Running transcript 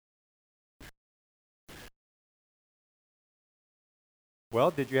Well,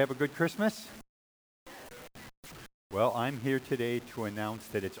 did you have a good Christmas? Well, I'm here today to announce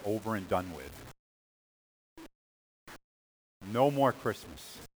that it's over and done with. No more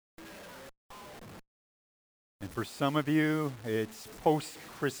Christmas. And for some of you, it's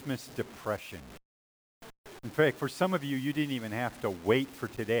post-Christmas depression. In fact, for some of you, you didn't even have to wait for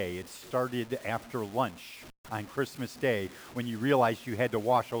today. It started after lunch on Christmas Day when you realized you had to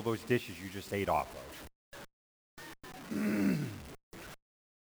wash all those dishes you just ate off of.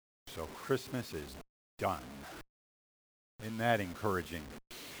 So Christmas is done. Isn't that encouraging?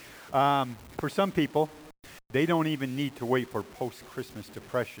 For some people, they don't even need to wait for post-Christmas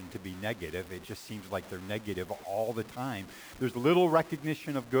depression to be negative. It just seems like they're negative all the time. There's little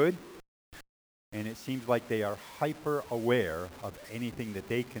recognition of good, and it seems like they are hyper aware of anything that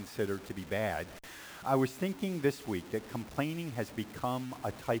they consider to be bad. I was thinking this week that complaining has become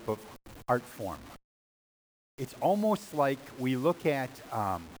a type of art form. It's almost like we look at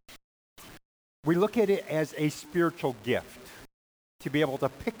it as a spiritual gift to be able to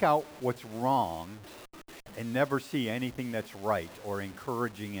pick out what's wrong and never see anything that's right or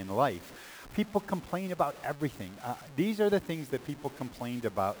encouraging in life. People complain about everything. These are the things that people complained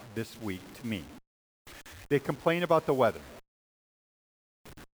about this week to me. They complain about the weather.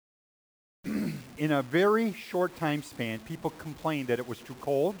 In a very short time span, people complained that it was too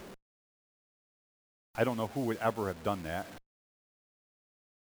cold. I don't know who would ever have done that.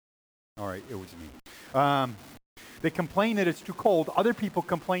 All right, it was me. They complain that it's too cold. Other people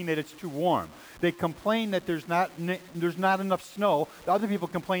complain that it's too warm. They complain that there's not enough snow. The other people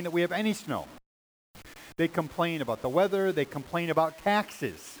complain that we have any snow. They complain about the weather. They complain about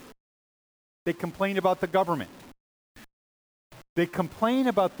taxes. They complain about the government. They complain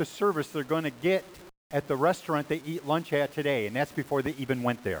about the service they're going to get at the restaurant they eat lunch at today, and that's before they even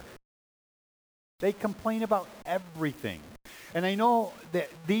went there. They complain about everything. And I know that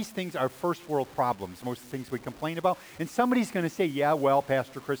these things are first world problems, most things we complain about. And somebody's going to say, yeah, well,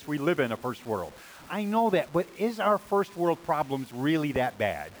 Pastor Chris, we live in a first world. I know that, but is our first world problems really that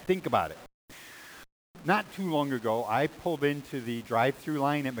bad? Think about it. Not too long ago, I pulled into the drive-through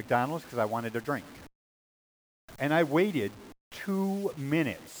line at McDonald's because I wanted a drink. And I waited 2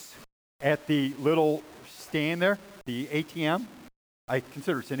 minutes at the little stand there, the ATM. I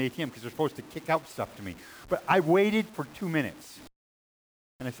consider it's an ATM because they're supposed to kick out stuff to me. But I waited for 2 minutes.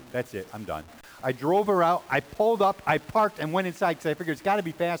 And I said, that's it, I'm done. I drove her out, I pulled up, I parked and went inside because I figured it's got to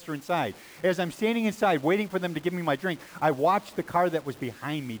be faster inside. As I'm standing inside waiting for them to give me my drink, I watched the car that was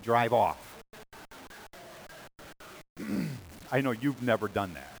behind me drive off. I know you've never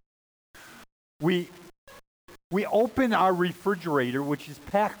done that. We open our refrigerator, which is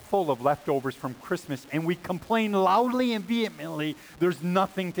packed full of leftovers from Christmas, and we complain loudly and vehemently there's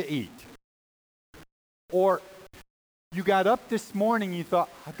nothing to eat. Or you got up this morning, you thought,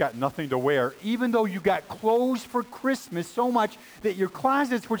 I've got nothing to wear, even though you got clothes for Christmas so much that your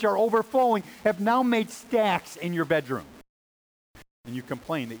closets, which are overflowing, have now made stacks in your bedroom. And you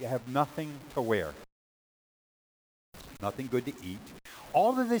complain that you have nothing to wear. Nothing good to eat.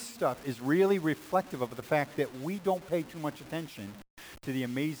 All of this stuff is really reflective of the fact that we don't pay too much attention to the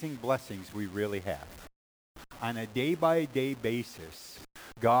amazing blessings we really have. On a day-by-day basis,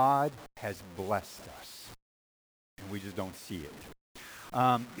 God has blessed us, and we just don't see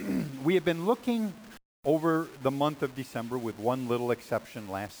it. We have been looking over the month of December, with one little exception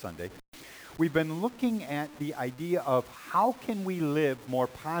last Sunday. We've been looking at the idea of how can we live more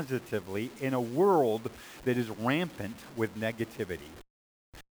positively in a world that is rampant with negativity.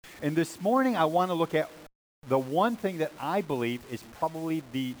 And this morning I want to look at the one thing that I believe is probably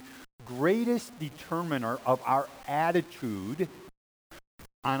the greatest determiner of our attitude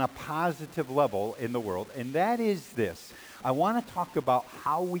on a positive level in the world, and that is this. I want to talk about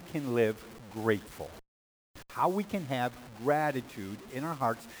how we can live grateful. How we can have gratitude in our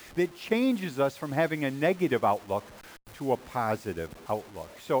hearts that changes us from having a negative outlook to a positive outlook.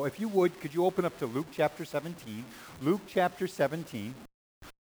 So if you would, could you open up to Luke chapter 17? Luke chapter 17.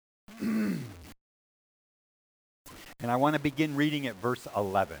 And I want to begin reading at verse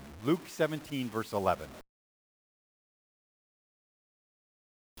 11. Luke 17, verse 11.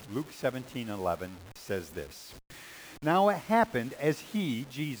 Luke 17:11 says this. Now it happened as he,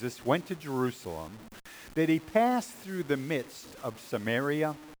 Jesus, went to Jerusalem, that he passed through the midst of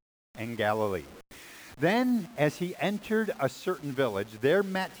Samaria and Galilee. Then, as he entered a certain village, there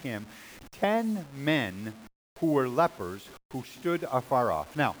met him 10 men who were lepers, who stood afar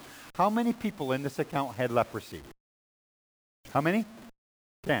off. Now, how many people in this account had leprosy? How many?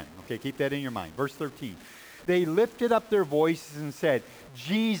 10. Okay, keep that in your mind. Verse 13. They lifted up their voices and said,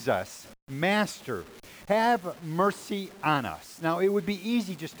 Jesus, Master, have mercy on us. Now, it would be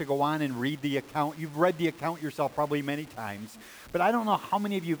easy just to go on and read the account. You've read the account yourself probably many times, but I don't know how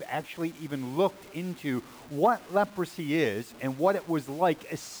many of you have actually even looked into what leprosy is and what it was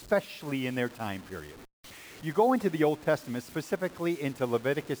like, especially in their time period. You go into the Old Testament, specifically into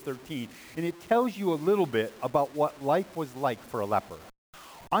Leviticus 13, and it tells you a little bit about what life was like for a leper.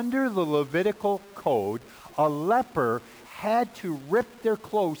 Under the Levitical code, a leper had to rip their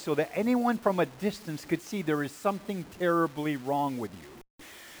clothes so that anyone from a distance could see there is something terribly wrong with you.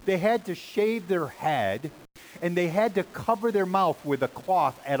 They had to shave their head, and they had to cover their mouth with a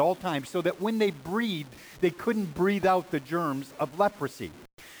cloth at all times so that when they breathed, they couldn't breathe out the germs of leprosy.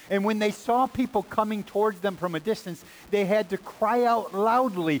 And when they saw people coming towards them from a distance, they had to cry out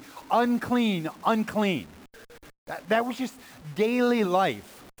loudly, "Unclean, unclean." That was just daily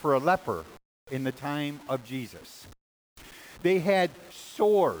life for a leper in the time of Jesus. They had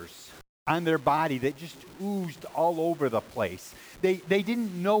sores on their body that just oozed all over the place. They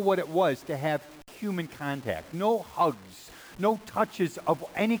didn't know what it was to have human contact. No hugs, no touches of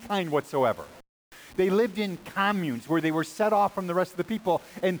any kind whatsoever. They lived in communes where they were set off from the rest of the people,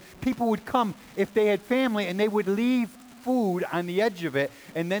 and people would come if they had family, and they would leave food on the edge of it,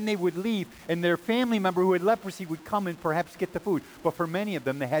 and then they would leave, and their family member who had leprosy would come and perhaps get the food. But for many of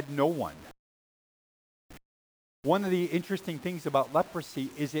them, they had no one. One of the interesting things about leprosy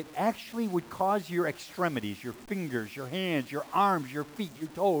is it actually would cause your extremities, your fingers, your hands, your arms, your feet, your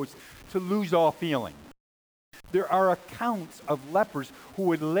toes, to lose all feeling. There are accounts of lepers who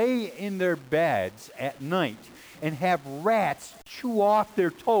would lay in their beds at night and have rats chew off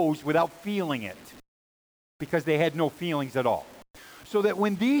their toes without feeling it because they had no feelings at all. So that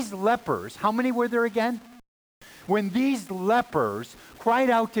when these lepers, how many were there again? When these lepers cried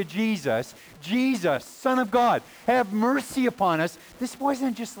out to Jesus, "Jesus, Son of God, have mercy upon us," this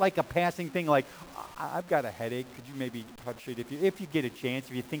wasn't just like a passing thing like, "I've got a headache. Could you maybe touch it if you get a chance?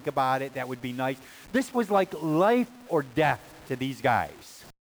 If you think about it, that would be nice." This was like life or death to these guys.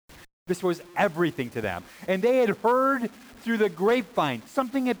 This was everything to them. And they had heard through the grapevine,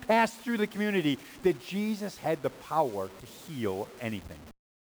 something had passed through the community, that Jesus had the power to heal anything.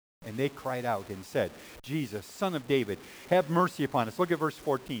 And they cried out and said, "Jesus, Son of David, have mercy upon us." Look at verse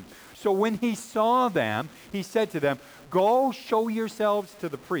 14. So when he saw them, he said to them, "Go show yourselves to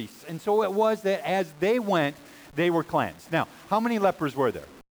the priests." And so it was that as they went, they were cleansed. Now, how many lepers were there?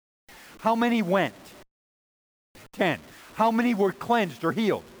 How many went? 10. How many were cleansed or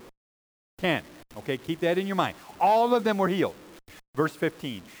healed? 10. Okay, keep that in your mind. All of them were healed. Verse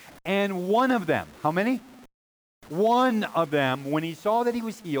 15. And one of them, how many? One of them, when he saw that he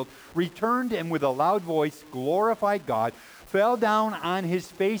was healed, returned and with a loud voice glorified God, fell down on his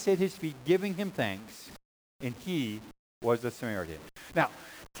face at his feet, giving him thanks, and he was a Samaritan. Now,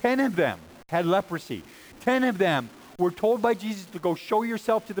 10 of them had leprosy. 10 of them were told by Jesus to go show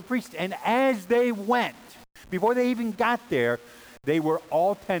yourself to the priest, and as they went, before they even got there, they were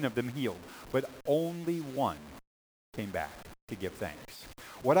all 10 of them healed, but only one came back to give thanks.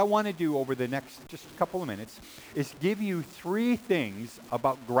 What I want to do over the next just a couple of minutes is give you 3 things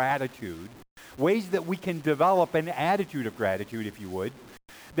about gratitude, ways that we can develop an attitude of gratitude, if you would,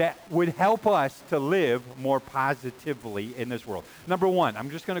 that would help us to live more positively in this world. Number 1, I'm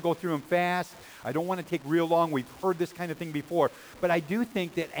just going to go through them fast. I don't want to take real long. We've heard this kind of thing before. But I do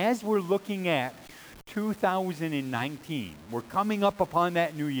think that as we're looking at 2019, we're coming up upon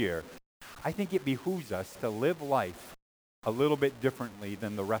that new year, I think it behooves us to live life a little bit differently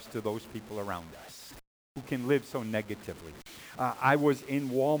than the rest of those people around us who can live so negatively. I was in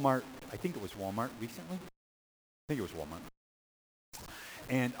Walmart, I think it was Walmart recently. I think it was Walmart.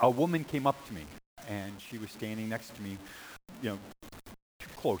 And a woman came up to me, and she was standing next to me, too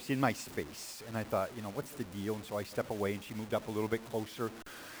close in my space. And I thought, what's the deal? And so I step away, and she moved up a little bit closer.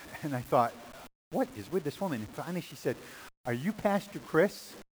 And I thought, what is with this woman? And finally she said, "Are you Pastor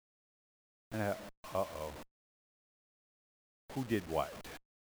Chris?" And I thought, uh-oh. Who did what?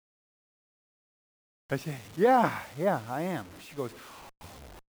 I said, yeah, I am. She goes,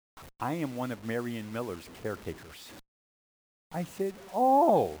 "I am one of Marion Miller's caretakers." I said,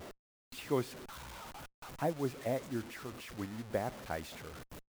 "Oh." She goes, "I was at your church when you baptized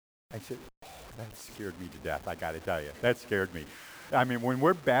her." I said, "Oh, that scared me to death, I got to tell you. That scared me." I mean, when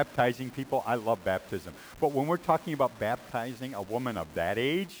we're baptizing people, I love baptism. But when we're talking about baptizing a woman of that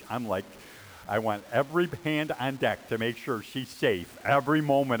age, I'm like, I want every hand on deck to make sure she's safe every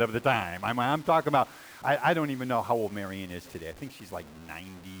moment of the time. I'm talking about, I don't even know how old Marianne is today. I think she's like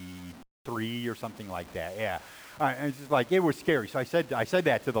 93 or something like that. Yeah. And it's just like, it was scary. So I said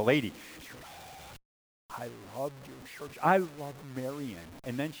that to the lady. She goes, "Oh, I love your church. I love Marianne."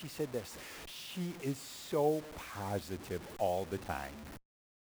 And then she said this. she is so positive all the time.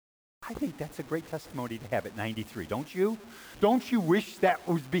 I think that's a great testimony to have at 93, don't you? Don't you wish that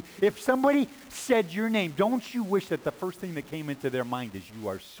was if somebody said your name, don't you wish that the first thing that came into their mind is you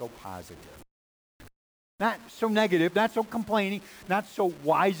are so positive? Not so negative, not so complaining, not so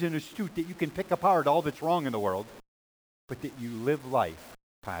wise and astute that you can pick apart all that's wrong in the world, but that you live life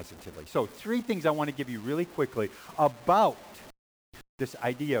positively. So 3 things I want to give you really quickly about this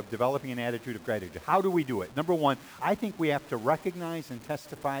idea of developing an attitude of gratitude. How do we do it? Number 1, I think we have to recognize and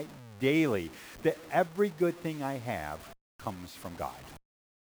testify daily that every good thing I have comes from God.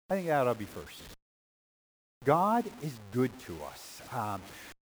 I think that ought to be first. God is good to us.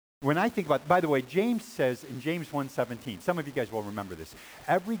 When I think about, by the way, James says in James 1:17, some of you guys will remember this,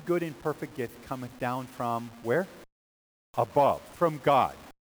 every good and perfect gift cometh down from where? Above, from God.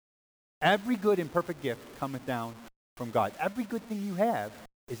 Every good and perfect gift cometh down from God. Every good thing you have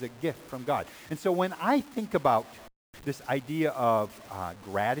is a gift from God. And so when I think about this idea of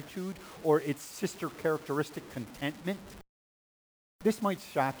gratitude or its sister characteristic, contentment, this might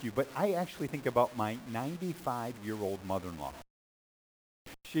shock you, but I actually think about my 95-year-old mother-in-law.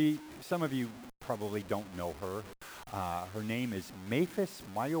 Some of you probably don't know her. Her name is Maphis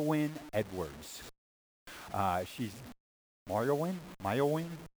Myowin Edwards. She's Myowin?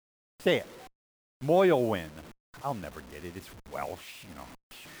 Say it. Moylwyn. I'll never get it. It's Welsh, you know.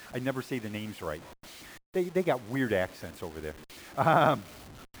 I never say the names right. They got weird accents over there.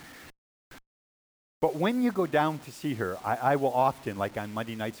 But when you go down to see her, I will often, like on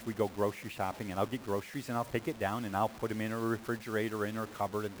Monday nights, we go grocery shopping, and I'll get groceries, and I'll take it down, and I'll put them in her refrigerator, in her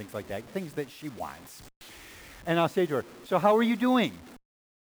cupboard, and things like that, things that she wants. And I'll say to her, so how are you doing?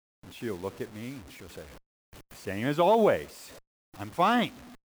 And she'll look at me, and she'll say, same as always. I'm fine.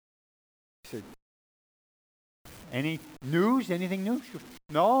 I said, any news? Anything new? She goes,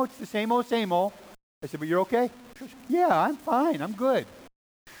 no, it's the same old, same old. I said, but you're okay? She goes, yeah, I'm fine. I'm good.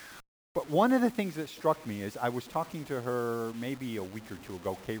 But one of the things that struck me is I was talking to her maybe a week or 2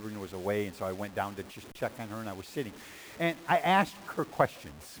 ago. Karen was away, and so I went down to just check on her, and I was sitting. And I asked her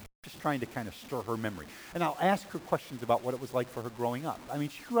questions, just trying to kind of stir her memory. And I'll ask her questions about what it was like for her growing up. I mean,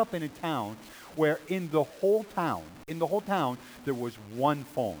 she grew up in a town where in the whole town, there was one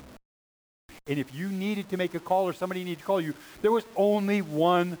phone. And if you needed to make a call or somebody needed to call you, there was only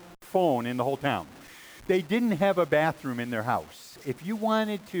one phone in the whole town. They didn't have a bathroom in their house. If you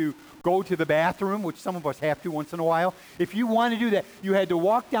wanted to go to the bathroom, which some of us have to once in a while, if you want to do that, you had to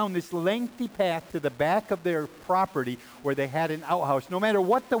walk down this lengthy path to the back of their property where they had an outhouse. No matter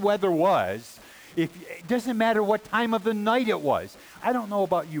what the weather was, it doesn't matter what time of the night it was. I don't know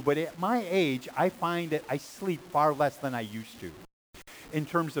about you, but at my age, I find that I sleep far less than I used to in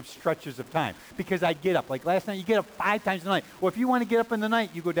terms of stretches of time, because I get up. Like last night, you get up 5 times a night. Well, if you want to get up in the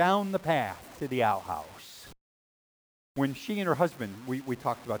night, you go down the path to the outhouse. When she and her husband, we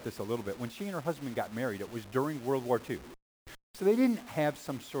talked about this a little bit, when she and her husband got married, it was during World War II. So they didn't have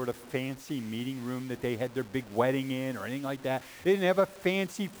some sort of fancy meeting room that they had their big wedding in or anything like that. They didn't have a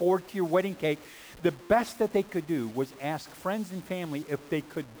fancy 4-tier wedding cake. The best that they could do was ask friends and family if they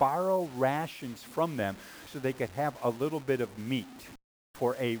could borrow rations from them so they could have a little bit of meat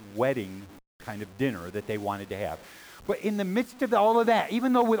for a wedding kind of dinner that they wanted to have. But in the midst of all of that,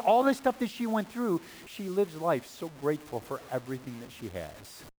 even though with all the stuff that she went through, she lives life so grateful for everything that she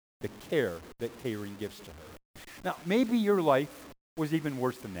has, the care that Karen gives to her. Now, maybe your life was even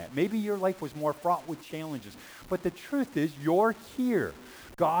worse than that. Maybe your life was more fraught with challenges. But the truth is, you're here.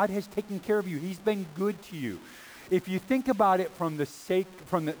 God has taken care of you. He's been good to you. If you think about it from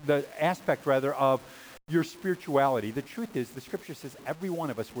the aspect of your spirituality, the truth is, the scripture says every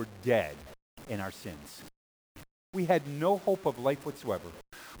one of us were dead in our sins. We had no hope of life whatsoever.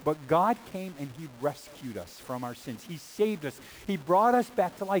 But God came and he rescued us from our sins. He saved us. He brought us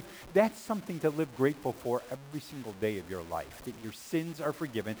back to life. That's something to live grateful for every single day of your life, that your sins are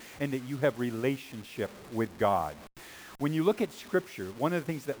forgiven and that you have relationship with God. When you look at Scripture, one of the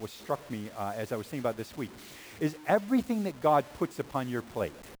things that was struck me as I was thinking about this week is everything that God puts upon your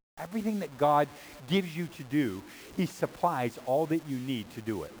plate, everything that God gives you to do, he supplies all that you need to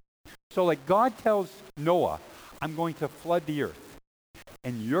do it. So like God tells Noah, I'm going to flood the earth,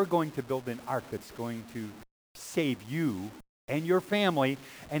 and you're going to build an ark that's going to save you and your family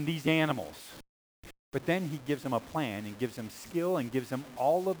and these animals. But then he gives them a plan and gives them skill and gives them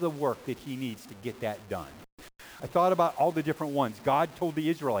all of the work that he needs to get that done. I thought about all the different ones. God told the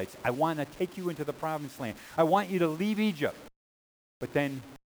Israelites, I want to take you into the promised land. I want you to leave Egypt. But then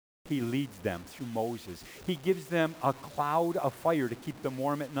he leads them through Moses. He gives them a cloud of fire to keep them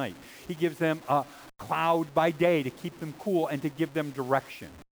warm at night. He gives them a cloud by day to keep them cool and to give them direction.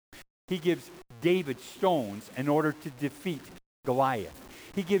 He gives David stones in order to defeat Goliath.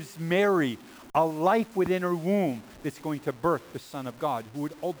 He gives Mary a life within her womb that's going to birth the Son of God, who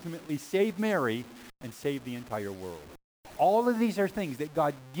would ultimately save Mary and save the entire world. All of these are things that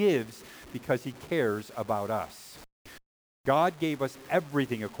God gives because he cares about us. God gave us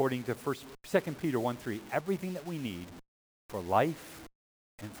everything according to 2 Peter 1:3, everything that we need for life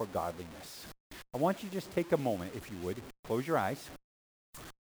and for godliness. I want you to just take a moment, if you would, close your eyes.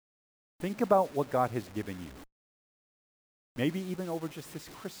 Think about what God has given you. Maybe even over just this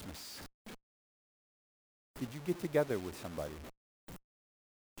Christmas. Did you get together with somebody?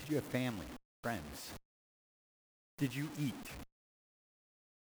 Did you have family, friends? Did you eat?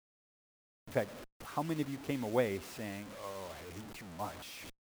 In fact, how many of you came away saying, oh, I ate too much?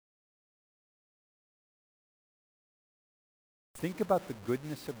 Think about the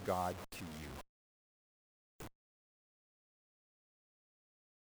goodness of God to you.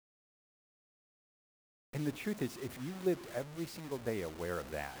 And the truth is, if you lived every single day aware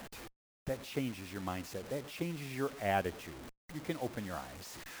of that, that changes your mindset. That changes your attitude. You can open your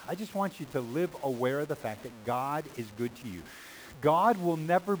eyes. I just want you to live aware of the fact that God is good to you. God will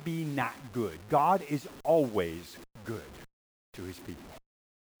never be not good. God is always good to his people.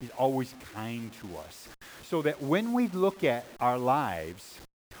 He's always kind to us. So that when we look at our lives,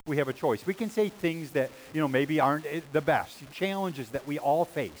 we have a choice. We can say things that, maybe aren't the best, challenges that we all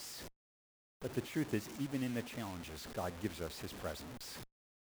face. But the truth is, even in the challenges, God gives us his presence.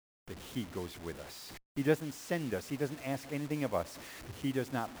 That he goes with us. He doesn't send us. He doesn't ask anything of us that he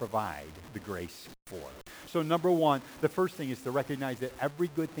does not provide the grace for. So number one, the first thing is to recognize that every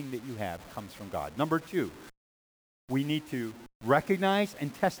good thing that you have comes from God. Number two, we need to recognize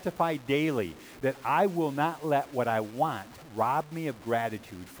and testify daily that I will not let what I want rob me of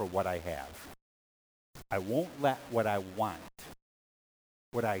gratitude for what I have. I won't let what I want,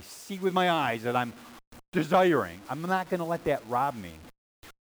 what I see with my eyes that I'm desiring, I'm not going to let that rob me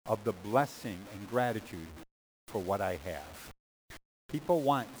of the blessing and gratitude for what I have. People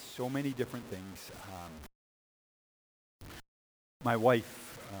want so many different things. My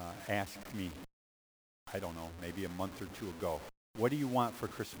wife asked me, I don't know, maybe a month or two ago, what do you want for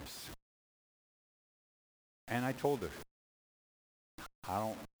Christmas? And I told her, I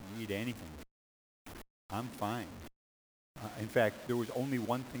don't need anything. I'm fine. In fact, there was only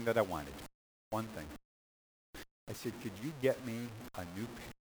one thing that I wanted. One thing. I said, could you get me a new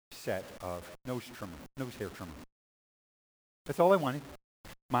set of nose hair trimmer? That's all I wanted.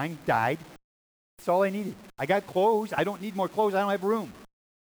 Mine died. That's all I needed. I got clothes. I don't need more clothes. I don't have room.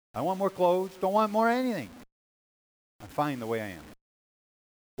 I want more clothes. Don't want more anything. I'm fine the way I am.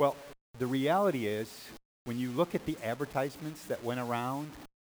 Well, the reality is, when you look at the advertisements that went around,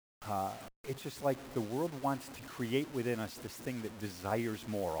 it's just like the world wants to create within us this thing that desires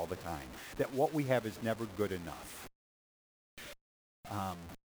more all the time. That what we have is never good enough.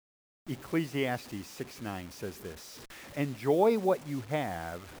 Ecclesiastes 6:9 says this, enjoy what you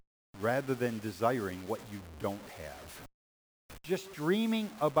have rather than desiring what you don't have. Just dreaming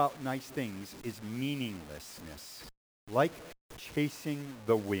about nice things is meaninglessness, like chasing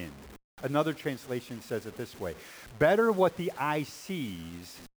the wind. Another translation says it this way, better what the eye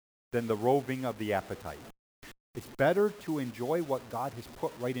sees than the roving of the appetite. It's better to enjoy what God has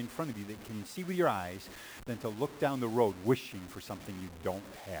put right in front of you that you can see with your eyes than to look down the road wishing for something you don't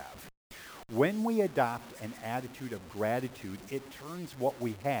have. When we adopt an attitude of gratitude, it turns what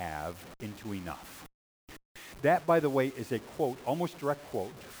we have into enough. That, by the way, is a quote, almost direct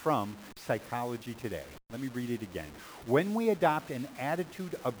quote from Psychology Today. Let me read it again. When we adopt an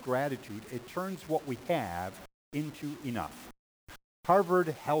attitude of gratitude, it turns what we have into enough. Harvard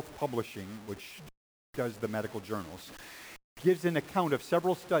Health Publishing, which does the medical journals, gives an account of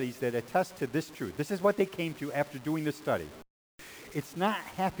several studies that attest to this truth. This is what they came to after doing this study. It's not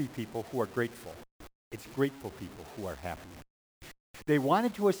happy people who are grateful. It's grateful people who are happy. They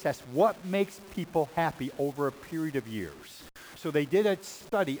wanted to assess what makes people happy over a period of years. So they did a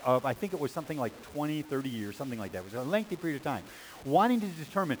study of, I think it was something like 20, 30 years, something like that. It was a lengthy period of time, wanting to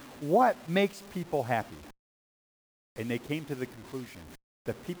determine what makes people happy. And they came to the conclusion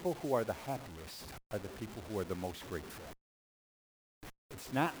that people who are the happiest are the people who are the most grateful.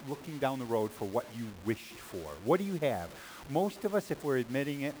 It's not looking down the road for what you wished for. What do you have? Most of us, if we're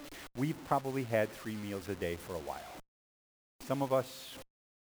admitting it, we've probably had 3 meals a day for a while. Some of us,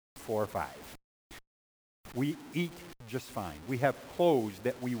 4 or 5. We eat just fine. We have clothes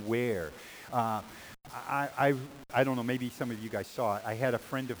that we wear. I don't know, maybe some of you guys saw it. I had a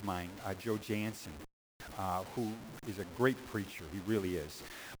friend of mine, Joe Jansen, who is a great preacher. He really is.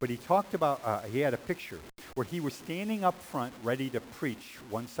 But he talked about, he had a picture where he was standing up front ready to preach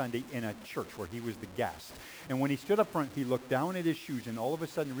one Sunday in a church where he was the guest. And when he stood up front, he looked down at his shoes and all of a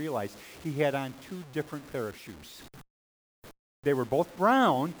sudden realized he had on two different pair of shoes. They were both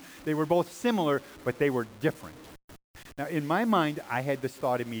brown, they were both similar, but they were different. Now, in my mind, I had this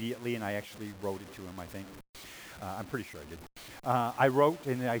thought immediately, and I actually wrote it to him, I think. I'm pretty sure I did. I wrote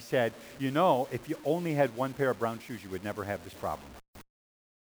and I said, you know, if you only had one pair of brown shoes, you would never have this problem.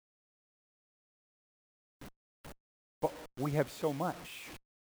 But we have so much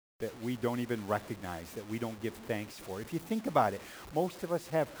that we don't even recognize, that we don't give thanks for. If you think about it, most of us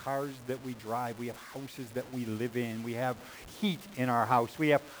have cars that we drive. We have houses that we live in. We have heat in our house. We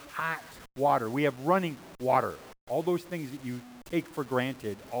have hot water. We have running water. All those things that you take for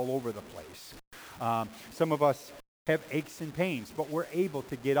granted all over the place. Some of us have aches and pains, but we're able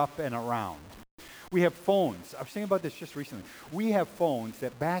to get up and around. We have phones. I was thinking about this just recently. We have phones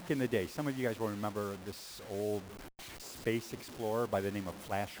that back in the day, some of you guys will remember this old space explorer by the name of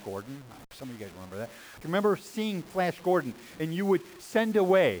Flash Gordon. Some of you guys remember that. I remember seeing Flash Gordon, and you would send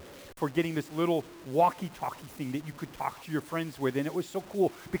away for getting this little walkie-talkie thing that you could talk to your friends with, and it was so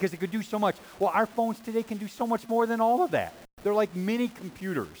cool because it could do so much. Well, our phones today can do so much more than all of that. They're like mini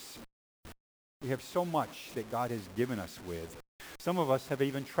computers. We have so much that God has given us with. Some of us have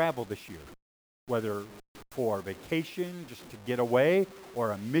even traveled this year, whether for vacation, just to get away, or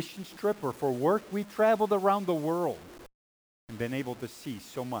a mission trip, or for work. We've traveled around the world and been able to see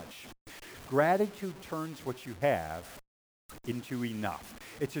so much. Gratitude turns what you have into enough.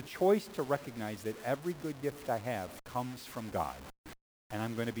 It's a choice to recognize that every good gift I have comes from God, and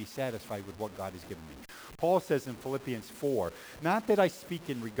I'm going to be satisfied with what God has given me. Paul says in Philippians 4, not that I speak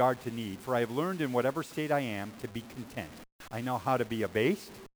in regard to need, for I have learned in whatever state I am to be content. I know how to be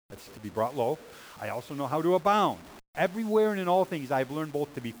abased, that's to be brought low. I also know how to abound. Everywhere and in all things I have learned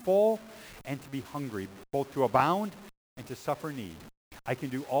both to be full and to be hungry, both to abound and to suffer need. I can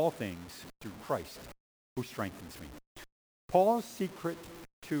do all things through Christ who strengthens me. Paul's secret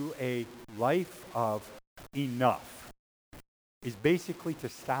to a life of enough is basically to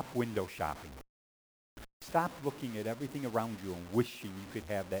stop window shopping. Stop looking at everything around you and wishing you could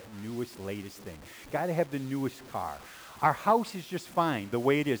have that newest, latest thing. Got to have the newest car. Our house is just fine the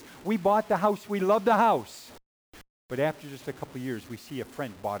way it is. We bought the house. We love the house. But after just a couple of years, we see a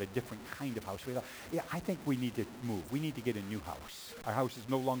friend bought a different kind of house. We thought, yeah, I think we need to move. We need to get a new house. Our house is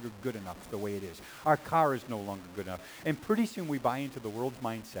no longer good enough the way it is. Our car is no longer good enough. And pretty soon we buy into the world's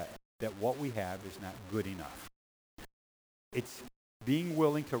mindset that what we have is not good enough. It's being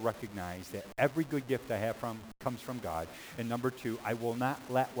willing to recognize that every good gift I have comes from God. And number two, I will not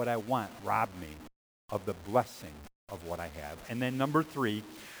let what I want rob me of the blessing of what I have. And then number three,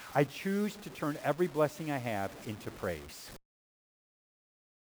 I choose to turn every blessing I have into praise.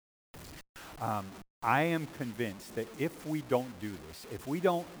 I am convinced that if we don't do this, if we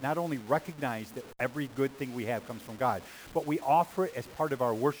don't not only recognize that every good thing we have comes from God, but we offer it as part of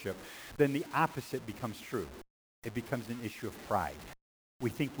our worship, then the opposite becomes true. It becomes an issue of pride. We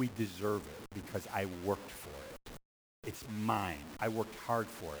think we deserve it because I worked for it. It's mine. I worked hard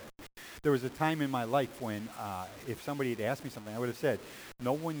for it. There was a time in my life when if somebody had asked me something, I would have said,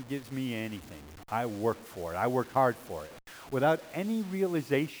 no one gives me anything. I worked for it. I worked hard for it. Without any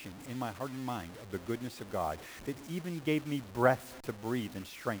realization in my heart and mind of the goodness of God that even gave me breath to breathe and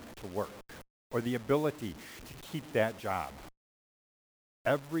strength to work, or the ability to keep that job.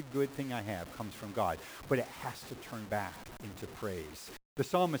 Every good thing I have comes from God, but it has to turn back into praise. The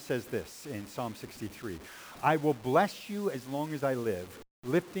psalmist says this in Psalm 63, I will bless you as long as I live,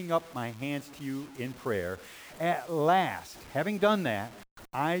 lifting up my hands to you in prayer. At last, having done that,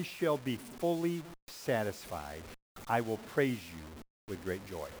 I shall be fully satisfied. I will praise you with great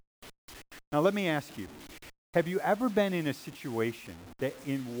joy. Now let me ask you, have you ever been in a situation that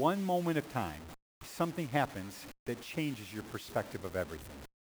in one moment of time, something happens that changes your perspective of everything?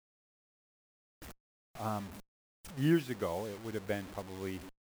 Years ago, it would have been probably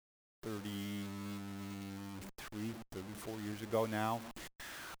 34 years ago now,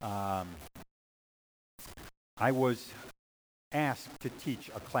 I was asked to teach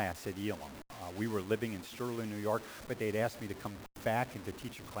a class at Elam. We were living in Sterling, New York, but they'd asked me to come back and to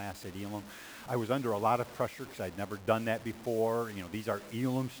teach a class at Elam. I was under a lot of pressure because I'd never done that before. You know, these are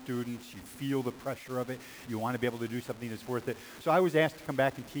Elam students. You feel the pressure of it. You want to be able to do something that's worth it. So I was asked to come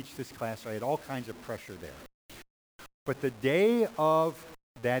back and teach this class. So I had all kinds of pressure there. But the day of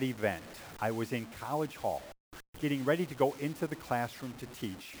that event, I was in College Hall, getting ready to go into the classroom to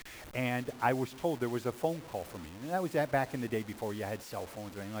teach, and I was told there was a phone call for me. And that was back in the day before you had cell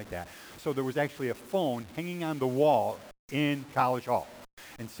phones or anything like that. So there was actually a phone hanging on the wall in College Hall.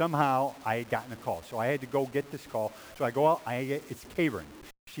 And somehow I had gotten a call. So I had to go get this call. So I go out, it's Karen.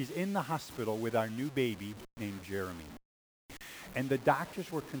 She's in the hospital with our new baby named Jeremy. And the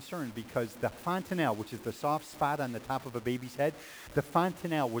doctors were concerned because the fontanelle, which is the soft spot on the top of a baby's head, the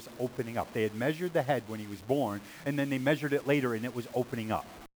fontanelle was opening up. They had measured the head when he was born, and then they measured it later, and it was opening up.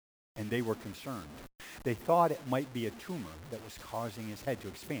 And they were concerned. They thought it might be a tumor that was causing his head to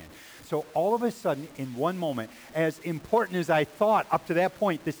expand. So all of a sudden, in one moment, as important as I thought up to that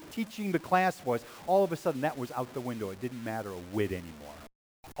point, this teaching the class was, all of a sudden that was out the window. It didn't matter a whit anymore.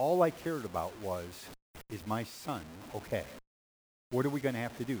 All I cared about was, is my son okay? What are we going to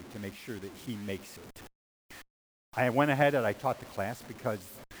have to do to make sure that he makes it? I went ahead and I taught the class because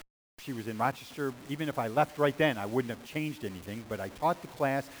she was in Rochester. Even if I left right then, I wouldn't have changed anything. But I taught the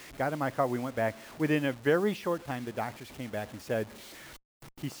class, got in my car, we went back. Within a very short time, the doctors came back and said,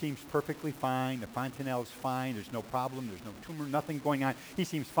 he seems perfectly fine. The fontanelle is fine. There's no problem. There's no tumor, nothing going on. He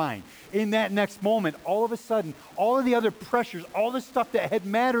seems fine. In that next moment, all of a sudden, all of the other pressures, all the stuff that had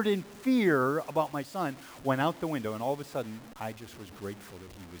mattered in fear about my son went out the window. And all of a sudden, I just was grateful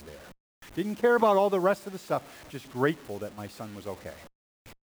that he was there. Didn't care about all the rest of the stuff, just grateful that my son was okay.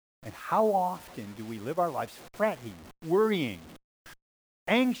 And how often do we live our lives fretting, worrying,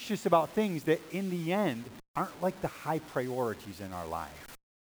 anxious about things that in the end aren't like the high priorities in our life?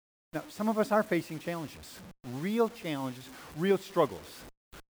 Now, some of us are facing challenges, real struggles.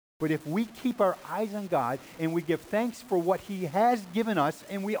 But if we keep our eyes on God and we give thanks for what he has given us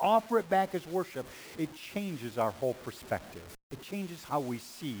and we offer it back as worship, it changes our whole perspective. It changes how we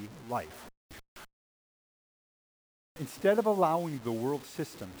see life. Instead of allowing the world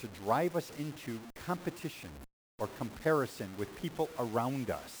system to drive us into competition or comparison with people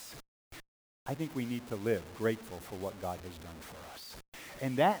around us, I think we need to live grateful for what God has done for us.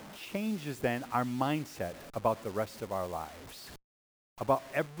 And that changes then our mindset about the rest of our lives, about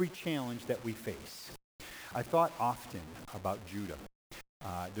every challenge that we face. I thought often about Judah.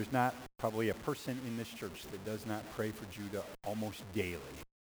 There's not probably a person in this church that does not pray for Judah almost daily.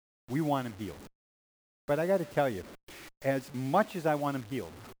 We want him healed. But I got to tell you, as much as I want him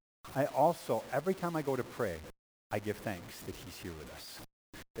healed, I also, every time I go to pray, I give thanks that he's here with us,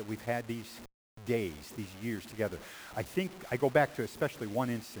 that we've had these days, these years together. I think I go back to especially one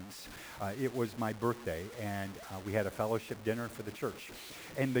instance. It was my birthday, and we had a fellowship dinner for the church.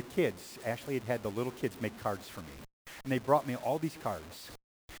 And the kids, Ashley had the little kids make cards for me. And they brought me all these cards.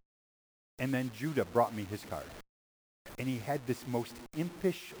 And then Judah brought me his card. And he had this most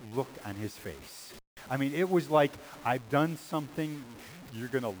impish look on his face. I mean, it was like, I've done something, you're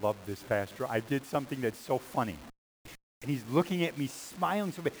going to love this, Pastor. I did something that's so funny. And he's looking at me,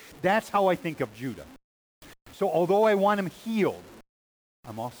 smiling so big. That's how I think of Judah. So although I want him healed,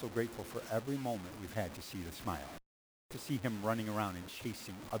 I'm also grateful for every moment we've had to see the smile, to see him running around and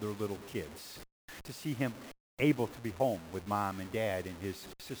chasing other little kids, to see him able to be home with mom and dad and his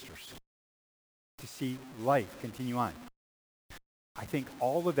sisters, to see life continue on. I think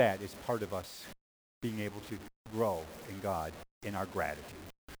all of that is part of us being able to grow in God in our gratitude.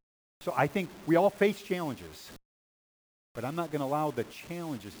 So I think we all face challenges, but I'm not going to allow the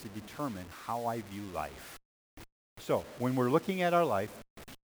challenges to determine how I view life. So when we're looking at our life,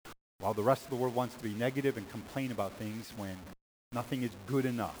 while the rest of the world wants to be negative and complain about things when nothing is good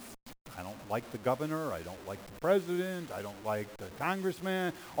enough. I don't like the governor. I don't like the president. I don't like the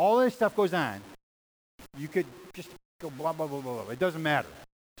congressman. All this stuff goes on. You could just go blah, blah, blah, blah, blah. It doesn't matter.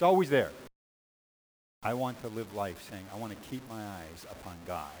 It's always there. I want to live life saying, I want to keep my eyes upon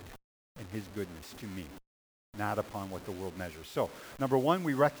God and his goodness to me, not upon what the world measures. So, number one,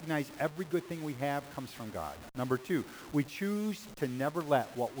 we recognize every good thing we have comes from God. Number two, we choose to never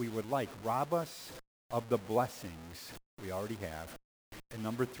let what we would like rob us of the blessings we already have. And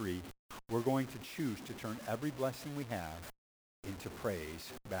number three, we're going to choose to turn every blessing we have into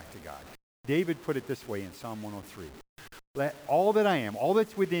praise back to God. David put it this way in Psalm 103. Let all that I am, all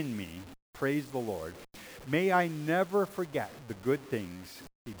that's within me, praise the Lord. May I never forget the good things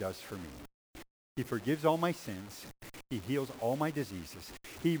he does for me. He forgives all my sins. He heals all my diseases.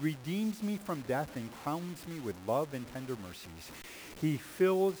 He redeems me from death and crowns me with love and tender mercies. He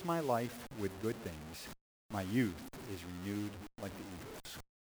fills my life with good things. My youth is renewed like the eagles.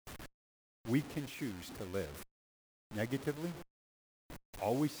 We can choose to live negatively,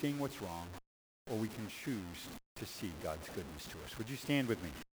 always seeing what's wrong, or we can choose to see God's goodness to us. Would you stand with me?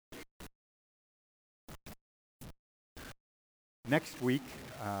 Next week,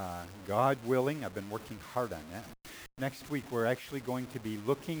 God willing, I've been working hard on that. Next week, we're actually going to be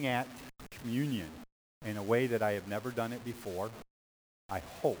looking at communion in a way that I have never done it before. I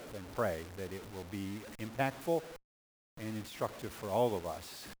hope and pray that it will be impactful and instructive for all of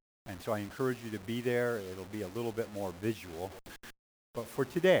us. And so I encourage you to be there. It'll be a little bit more visual. But for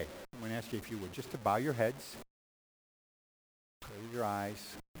today, I'm going to ask you, if you would, just to bow your heads, close your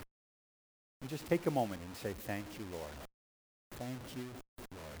eyes, and just take a moment and say, thank you, Lord. Thank you,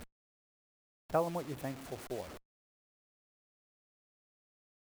 Lord. Tell him what you're thankful for.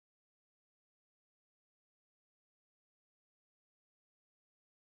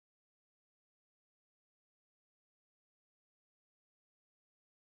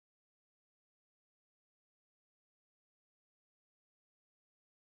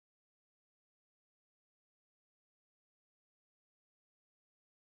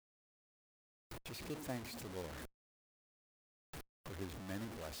 Just give thanks to the Lord for his many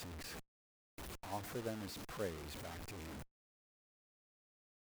blessings. Offer them as praise back to him.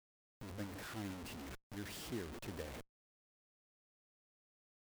 He's been kind to you. You're here today.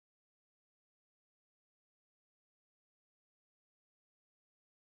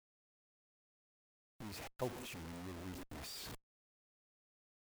 He's helped you in your weakness.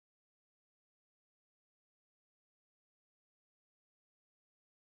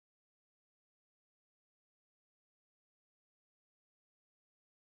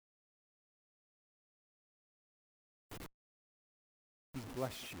 He's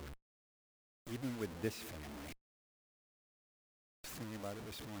blessed you, even with this family. I was thinking about it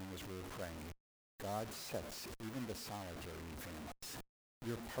this morning as we were praying. God sets even the solitary families.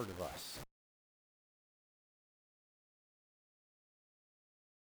 You're part of us.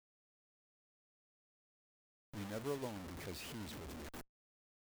 You're never alone because he's with you.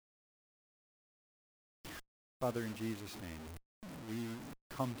 Father, in Jesus' name, we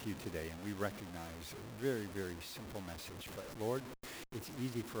come to you today and we recognize a very, very simple message. But Lord, it's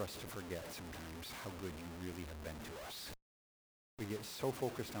easy for us to forget sometimes how good you really have been to us. We get so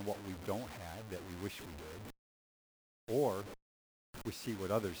focused on what we don't have that we wish we did, or we see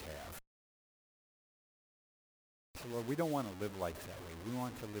what others have. So Lord, we don't want to live life that way. We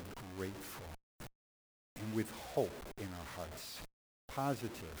want to live grateful and with hope in our hearts,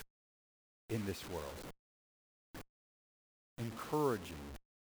 positive in this world, encouraging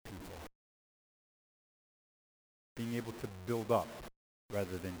people, being able to build up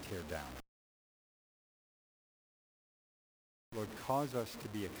rather than tear down. Lord, cause us to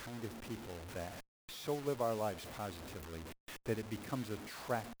be a kind of people that so live our lives positively that it becomes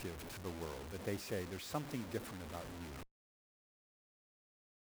attractive to the world, that they say, there's something different about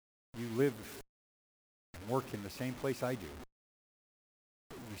you. You live and work in the same place I do,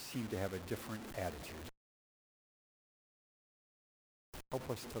 but you seem to have a different attitude. Help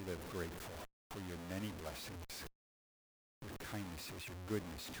us to live grateful for your many blessings, your kindnesses, your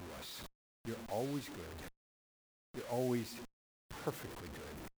goodness to us. You're always good. You're always perfectly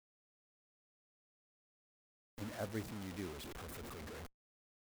good. And everything you do is perfectly good.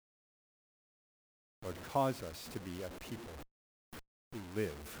 Lord, cause us to be a people who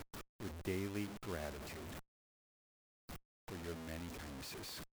live with daily gratitude for your many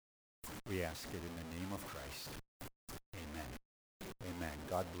kindnesses. We ask it in the name of Christ. Amen. Amen.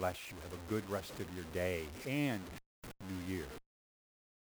 God bless you. Have a good rest of your day. And